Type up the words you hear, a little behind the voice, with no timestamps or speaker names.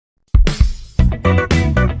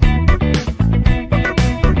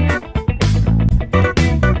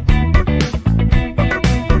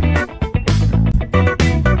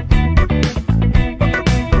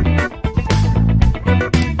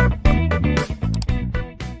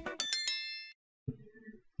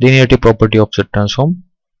Linearity property of Z transform.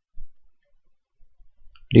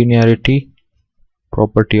 Linearity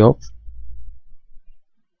property of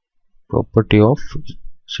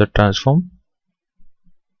Z transform.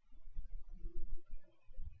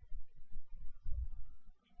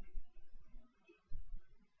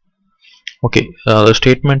 Okay, the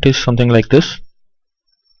statement is something like this.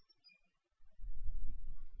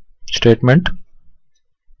 Statement: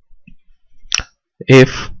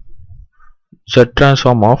 if Z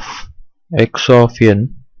transform of x of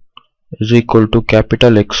n is equal to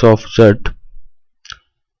capital X of Z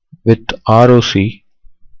with ROC,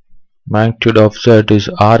 magnitude of Z is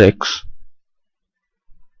Rx,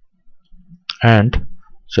 and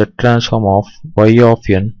Z transform of y of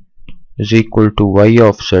n is equal to y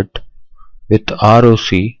of Z with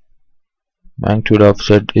ROC, magnitude of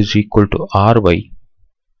Z is equal to Ry,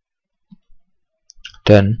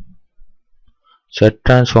 then Z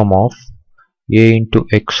transform of a into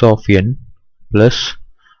x of n plus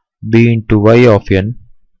b into y of n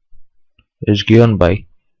is given by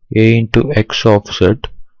a into x of Z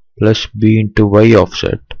plus b into y of Z.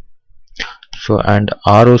 So, and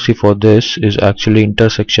ROC for this is actually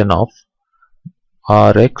intersection of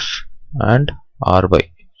Rx and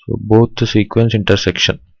Ry. So both the sequence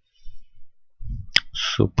intersection.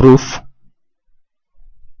 So proof: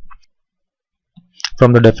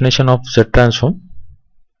 from the definition of Z transform,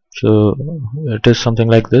 so it is something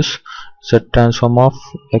like this. Z transform of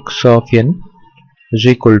x of n is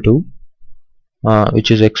equal to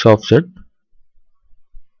which is x of Z,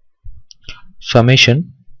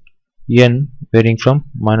 summation n varying from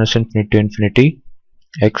minus infinity to infinity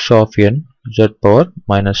x of n Z power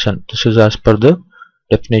minus n. This is as per the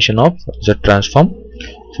definition of Z transform.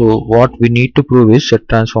 So what we need to prove is Z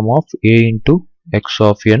transform of a into x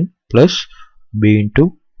of n plus b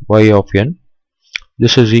into y of n.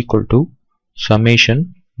 This is equal to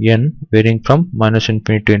summation n varying from minus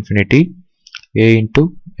infinity to infinity a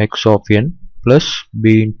into x of n plus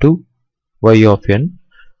b into y of n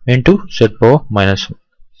into Z power minus 1.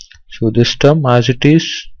 So this term as it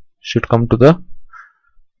is should come to the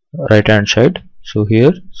right hand side. So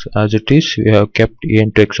here as it is we have kept a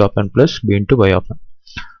into x of n plus b into y of n.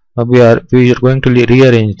 Now we are going to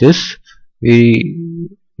rearrange this.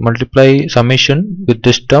 We multiply summation with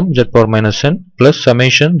this term Z power minus n plus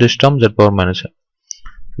summation this term Z power minus n.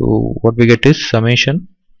 So what we get is summation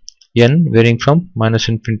n varying from minus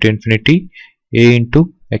infinity to infinity a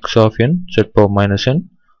into x of n Z power minus n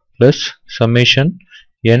plus summation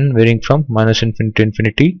n varying from minus infinity to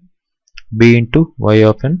infinity b into y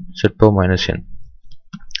of n Z power minus n.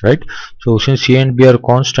 Right. So since a and b are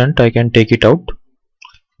constant, I can take it out.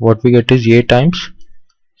 What we get is a times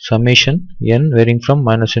summation n varying from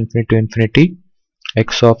minus infinity to infinity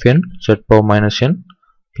x of n Z power minus n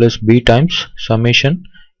plus b times summation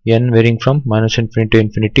n varying from minus infinity to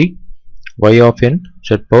infinity y of n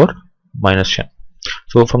Z power minus n.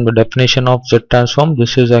 So from the definition of Z transform,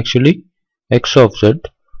 this is actually x of Z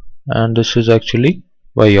and this is actually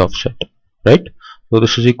y of Z, right? So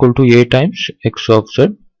this is equal to a times x of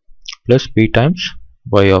Z plus b times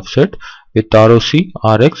y of Z with ROC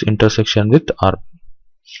Rx intersection with R.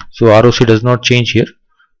 So ROC does not change here.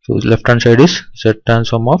 So left hand side is Z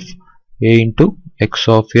transform of a into x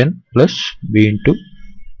of n plus b into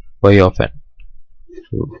y of n.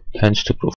 So hence the proof.